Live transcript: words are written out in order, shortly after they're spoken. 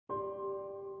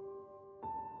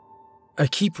I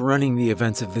keep running the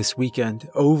events of this weekend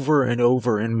over and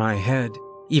over in my head,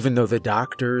 even though the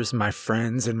doctors, my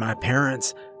friends, and my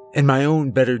parents, and my own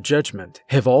better judgment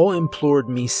have all implored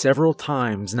me several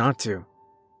times not to.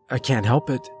 I can't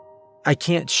help it. I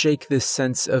can't shake this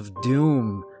sense of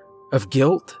doom, of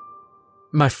guilt.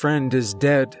 My friend is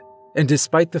dead, and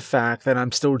despite the fact that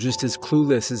I'm still just as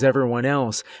clueless as everyone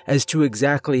else as to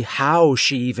exactly how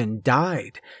she even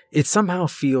died, it somehow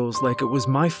feels like it was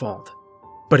my fault.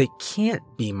 But it can't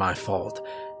be my fault,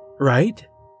 right?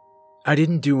 I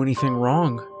didn't do anything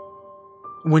wrong.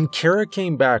 When Kara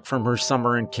came back from her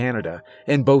summer in Canada,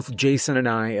 and both Jason and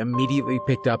I immediately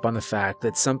picked up on the fact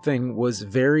that something was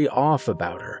very off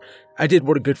about her, I did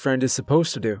what a good friend is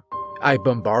supposed to do. I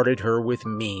bombarded her with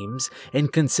memes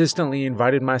and consistently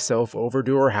invited myself over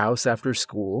to her house after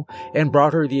school and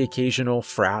brought her the occasional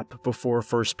frap before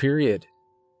first period.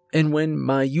 And when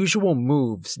my usual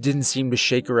moves didn't seem to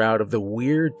shake her out of the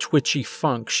weird, twitchy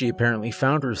funk she apparently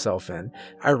found herself in,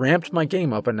 I ramped my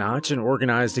game up a notch and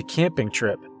organized a camping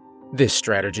trip. This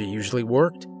strategy usually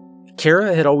worked.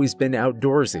 Kara had always been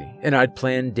outdoorsy, and I'd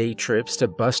planned day trips to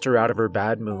bust her out of her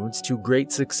bad moods to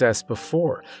great success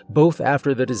before, both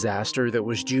after the disaster that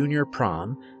was junior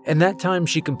prom, and that time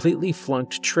she completely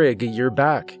flunked Trig a year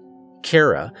back.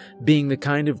 Kara, being the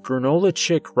kind of granola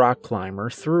chick rock climber,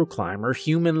 through climber,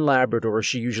 human Labrador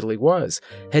she usually was,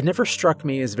 had never struck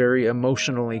me as very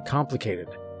emotionally complicated.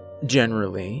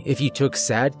 Generally, if you took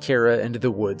sad Kara into the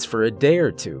woods for a day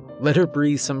or two, let her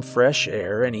breathe some fresh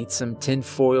air and eat some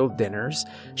tinfoil dinners,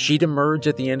 she'd emerge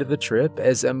at the end of the trip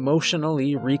as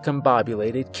emotionally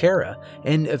recombobulated Kara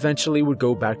and eventually would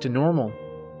go back to normal.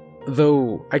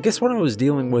 Though, I guess what I was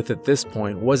dealing with at this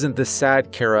point wasn't the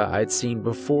sad Kara I'd seen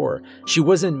before. She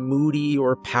wasn't moody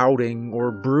or pouting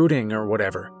or brooding or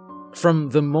whatever. From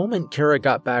the moment Kara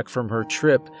got back from her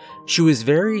trip, she was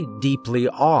very deeply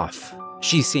off.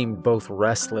 She seemed both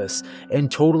restless and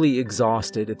totally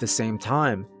exhausted at the same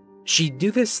time. She'd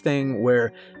do this thing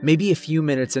where, maybe a few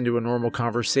minutes into a normal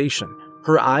conversation,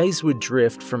 her eyes would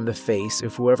drift from the face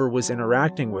of whoever was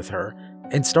interacting with her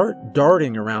and start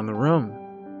darting around the room.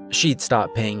 She'd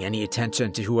stop paying any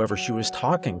attention to whoever she was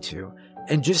talking to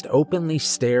and just openly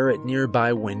stare at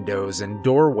nearby windows and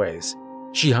doorways.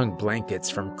 She hung blankets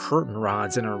from curtain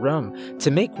rods in her room to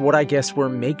make what I guess were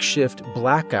makeshift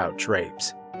blackout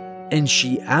drapes. And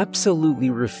she absolutely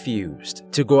refused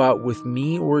to go out with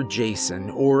me or Jason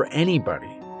or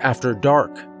anybody after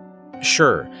dark.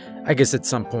 Sure, I guess at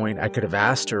some point I could have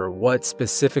asked her what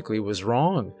specifically was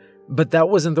wrong, but that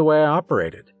wasn't the way I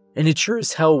operated. And it sure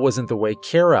as hell wasn't the way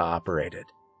Kara operated.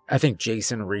 I think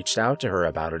Jason reached out to her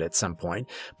about it at some point,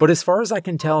 but as far as I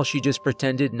can tell, she just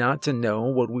pretended not to know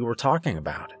what we were talking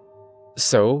about.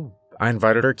 So, I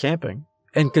invited her camping,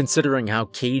 and considering how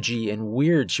cagey and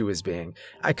weird she was being,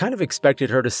 I kind of expected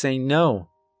her to say no.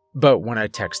 But when I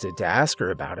texted to ask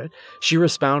her about it, she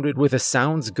responded with a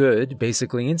sounds good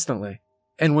basically instantly.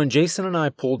 And when Jason and I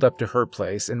pulled up to her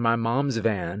place in my mom's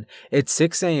van at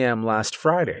 6 a.m. last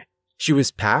Friday, she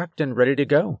was packed and ready to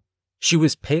go. She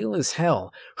was pale as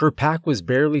hell, her pack was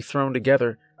barely thrown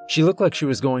together, she looked like she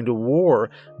was going to war,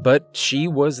 but she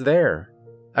was there.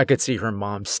 I could see her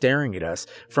mom staring at us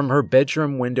from her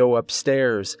bedroom window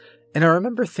upstairs, and I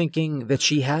remember thinking that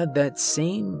she had that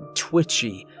same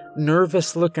twitchy,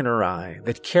 nervous look in her eye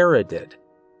that Kara did,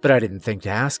 but I didn't think to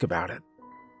ask about it.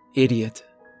 Idiot.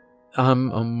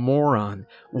 I'm a moron.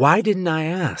 Why didn't I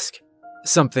ask?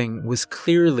 Something was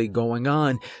clearly going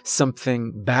on,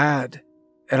 something bad,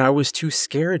 and I was too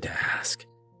scared to ask.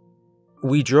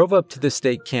 We drove up to the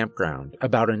state campground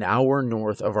about an hour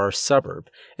north of our suburb,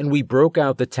 and we broke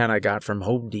out the tent I got from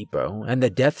Home Depot and the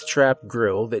death trap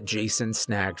grill that Jason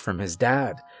snagged from his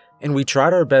dad, and we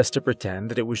tried our best to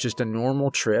pretend that it was just a normal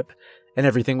trip and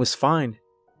everything was fine.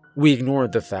 We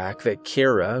ignored the fact that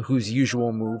Kara, whose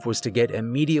usual move was to get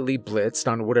immediately blitzed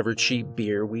on whatever cheap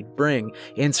beer we'd bring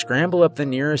and scramble up the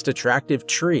nearest attractive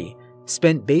tree,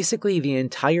 spent basically the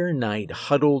entire night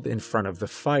huddled in front of the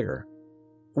fire.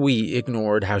 We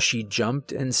ignored how she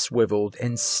jumped and swiveled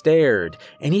and stared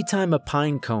anytime a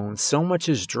pine cone so much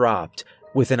as dropped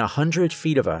within 100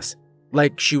 feet of us,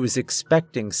 like she was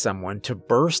expecting someone to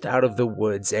burst out of the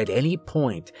woods at any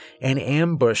point and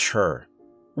ambush her.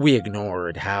 We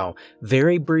ignored how,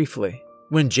 very briefly,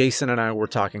 when Jason and I were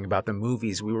talking about the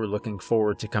movies we were looking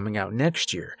forward to coming out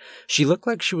next year, she looked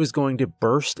like she was going to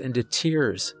burst into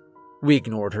tears. We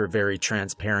ignored her very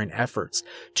transparent efforts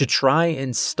to try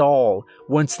and stall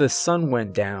once the sun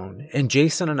went down and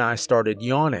Jason and I started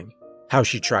yawning. How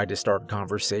she tried to start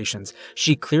conversations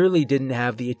she clearly didn't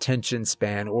have the attention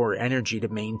span or energy to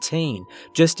maintain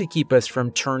just to keep us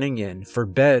from turning in for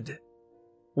bed.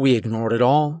 We ignored it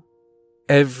all.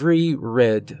 Every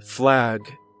red flag.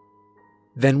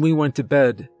 Then we went to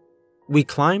bed. We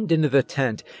climbed into the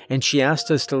tent, and she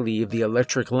asked us to leave the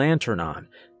electric lantern on.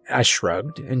 I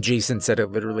shrugged, and Jason said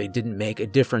it literally didn't make a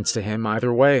difference to him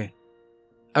either way.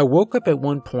 I woke up at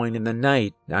one point in the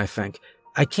night, I think.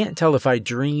 I can't tell if I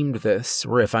dreamed this,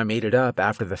 or if I made it up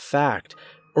after the fact,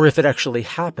 or if it actually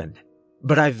happened,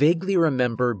 but I vaguely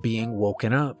remember being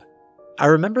woken up. I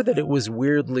remember that it was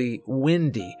weirdly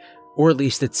windy, or at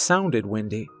least it sounded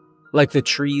windy, like the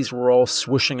trees were all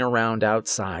swooshing around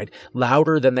outside,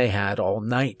 louder than they had all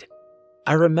night.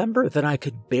 I remember that I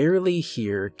could barely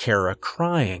hear Kara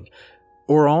crying,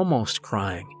 or almost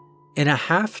crying, in a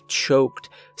half-choked,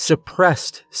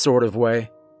 suppressed sort of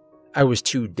way. I was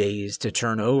too dazed to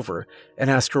turn over and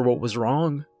ask her what was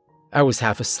wrong. I was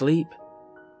half asleep.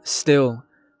 Still,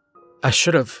 I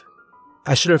should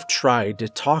have tried to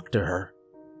talk to her.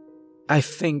 I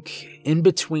think, in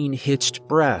between hitched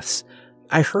breaths,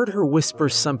 I heard her whisper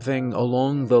something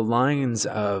along the lines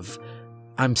of,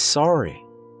 "I'm sorry."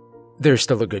 There's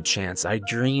still a good chance I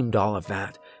dreamed all of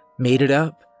that, made it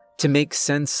up, to make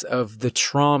sense of the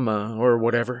trauma or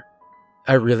whatever.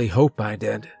 I really hope I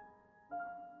did.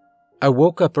 I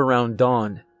woke up around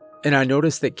dawn, and I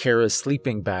noticed that Kara's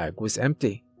sleeping bag was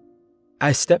empty.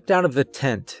 I stepped out of the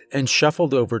tent and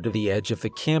shuffled over to the edge of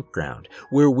the campground,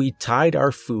 where we tied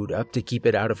our food up to keep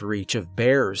it out of reach of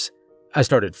bears. I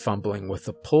started fumbling with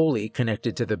the pulley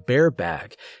connected to the bear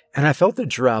bag, and I felt a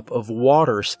drop of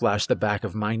water splash the back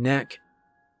of my neck.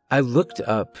 I looked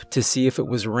up to see if it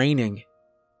was raining,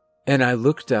 and I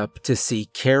looked up to see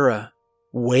Kara,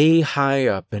 way high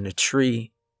up in a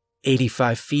tree.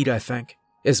 85 feet, I think,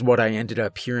 is what I ended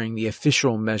up hearing the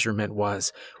official measurement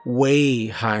was, way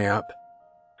high up.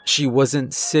 She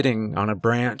wasn't sitting on a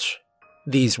branch.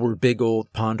 These were big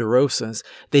old ponderosas.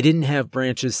 They didn't have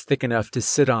branches thick enough to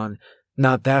sit on,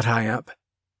 not that high up.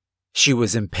 She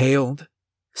was impaled,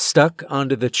 stuck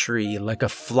onto the tree like a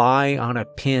fly on a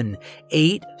pin,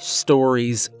 8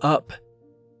 stories up,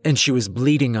 and she was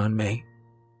bleeding on me.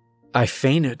 I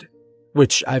fainted,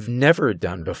 which I've never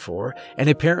done before, and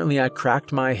apparently I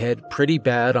cracked my head pretty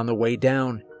bad on the way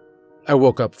down. I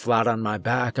woke up flat on my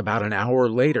back about an hour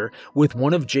later with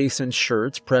one of Jason's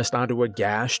shirts pressed onto a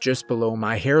gash just below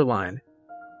my hairline.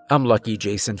 I'm lucky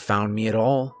Jason found me at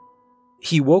all.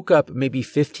 He woke up maybe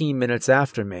 15 minutes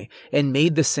after me and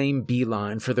made the same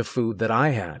beeline for the food that I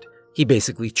had. He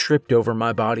basically tripped over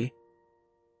my body.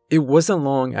 It wasn't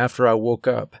long after I woke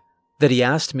up that he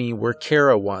asked me where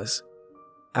Kara was.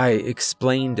 I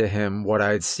explained to him what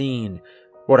I'd seen,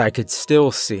 what I could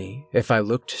still see if I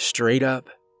looked straight up.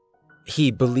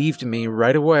 He believed me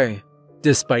right away,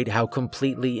 despite how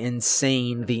completely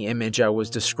insane the image I was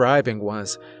describing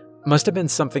was. Must have been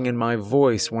something in my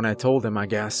voice when I told him, I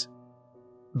guess.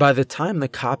 By the time the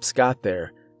cops got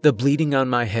there, the bleeding on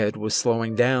my head was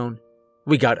slowing down.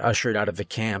 We got ushered out of the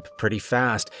camp pretty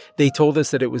fast. They told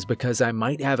us that it was because I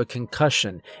might have a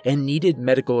concussion and needed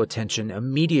medical attention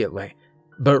immediately.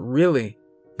 But really,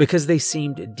 because they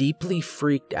seemed deeply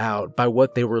freaked out by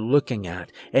what they were looking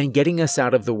at, and getting us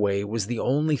out of the way was the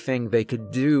only thing they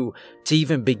could do to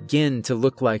even begin to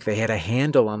look like they had a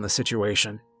handle on the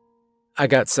situation. I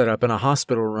got set up in a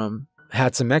hospital room,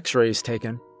 had some x-rays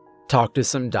taken, talked to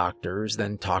some doctors,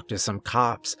 then talked to some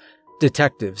cops,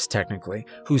 detectives technically,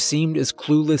 who seemed as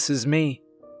clueless as me.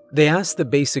 They asked the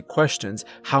basic questions: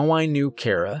 how I knew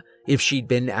Kara, if she'd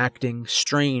been acting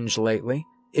strange lately,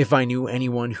 if I knew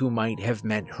anyone who might have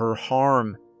meant her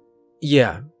harm.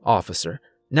 Yeah, officer,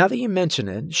 now that you mention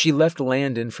it, she left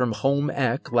Landon from Home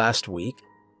Ec last week,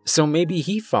 so maybe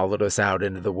he followed us out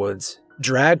into the woods,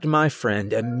 dragged my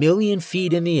friend 1,000,000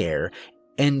 feet in the air,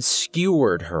 and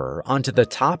skewered her onto the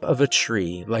top of a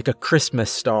tree like a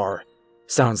Christmas star.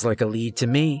 Sounds like a lead to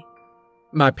me.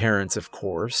 My parents, of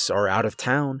course, are out of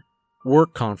town.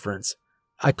 Work conference.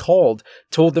 I called,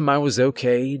 told them I was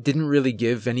okay, didn't really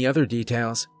give any other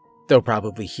details. They'll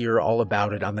probably hear all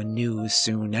about it on the news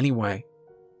soon anyway.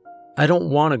 I don't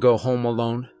want to go home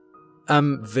alone.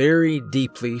 I'm very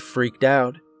deeply freaked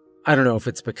out. I don't know if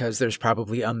it's because there's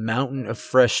probably a mountain of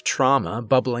fresh trauma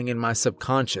bubbling in my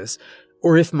subconscious,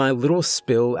 or if my little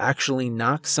spill actually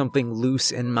knocked something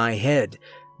loose in my head,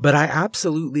 but I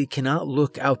absolutely cannot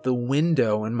look out the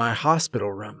window in my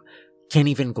hospital room, can't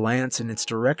even glance in its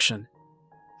direction.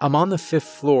 I'm on the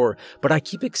 5th floor, but I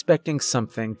keep expecting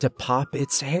something to pop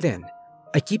its head in.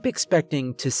 I keep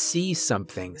expecting to see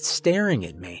something staring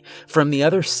at me from the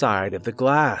other side of the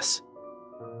glass.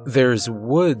 There's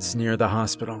woods near the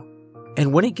hospital,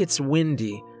 and when it gets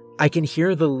windy, I can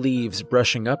hear the leaves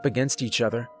brushing up against each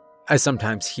other. I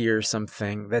sometimes hear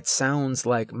something that sounds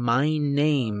like my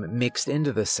name mixed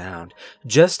into the sound,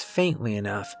 just faintly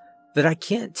enough that I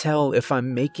can't tell if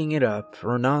I'm making it up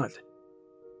or not.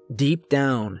 Deep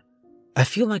down, I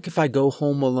feel like if I go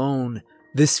home alone,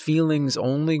 this feeling's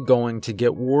only going to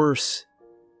get worse.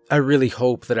 I really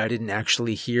hope that I didn't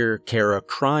actually hear Kara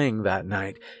crying that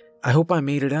night. I hope I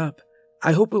made it up.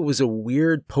 I hope it was a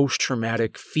weird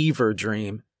post-traumatic fever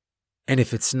dream. And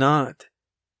if it's not,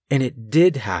 and it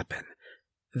did happen,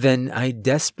 then I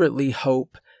desperately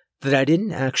hope that I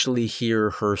didn't actually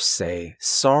hear her say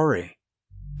sorry.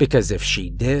 Because if she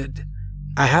did,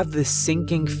 I have this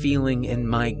sinking feeling in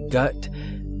my gut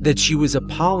that she was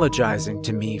apologizing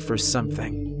to me for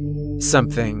something.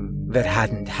 Something that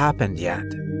hadn't happened yet.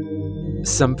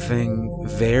 Something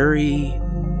very,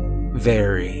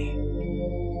 very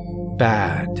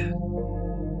bad.